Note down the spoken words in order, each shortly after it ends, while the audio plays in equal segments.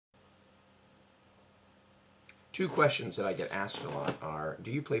two questions that I get asked a lot are,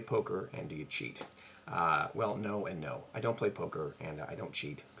 do you play poker and do you cheat? Well, no and no. I don't play poker and I don't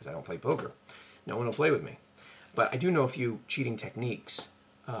cheat because I don't play poker. No one will play with me. But I do know a few cheating techniques,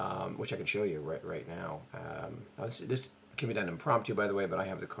 which I can show you right now. This can be done impromptu, by the way, but I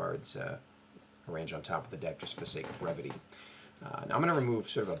have the cards arranged on top of the deck just for the sake of brevity. Now I'm going to remove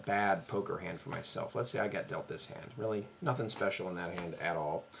sort of a bad poker hand for myself. Let's say I got dealt this hand. Really, nothing special in that hand at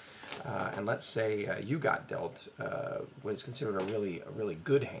all. And let's say you got dealt what is considered a really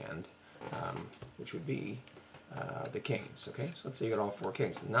good hand, which would be the kings. Okay, so let's say you got all 4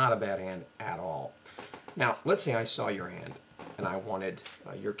 kings. Not a bad hand at all. Now, let's say I saw your hand and I wanted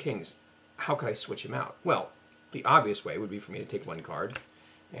your kings. How could I switch them out? Well, the obvious way would be for me to take 1 card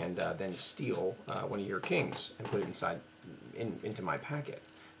and then steal one of your kings and put it into my packet.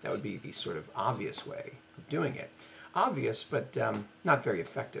 That would be the sort of obvious way of doing it. Obvious, but not very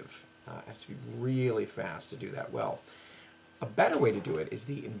effective. I have to be really fast to do that well. A better way to do it is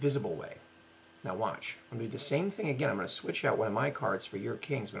the invisible way. Now watch. I'm going to do the same thing again. I'm going to switch out one of my cards for your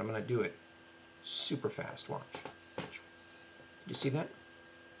kings, but I'm going to do it super fast. Watch. Did you see that?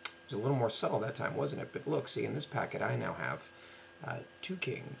 It was a little more subtle that time, wasn't it? But look, see, in this packet I now have 2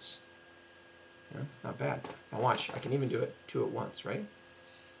 kings. Yeah, not bad. Now watch. I can even do it 2 at once, right?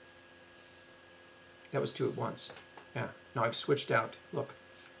 That was 2 at once. Yeah. Now I've switched out. Look,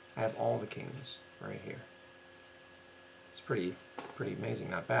 I have all the kings right here. It's pretty amazing.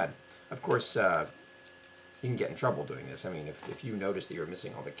 Not bad. Of course, you can get in trouble doing this. I mean, if you notice that you're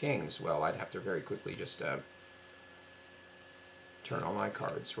missing all the kings, well, I'd have to very quickly just turn all my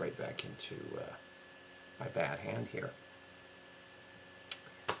cards right back into my bad hand here.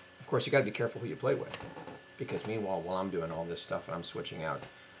 Of course, you got to be careful who you play with, because meanwhile, while I'm doing all this stuff and I'm switching out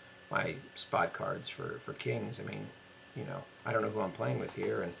my spot cards for kings, I mean, you know, I don't know who I'm playing with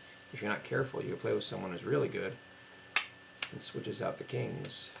here, and if you're not careful, you play with someone who's really good and switches out the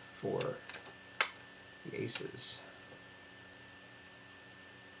kings for the aces.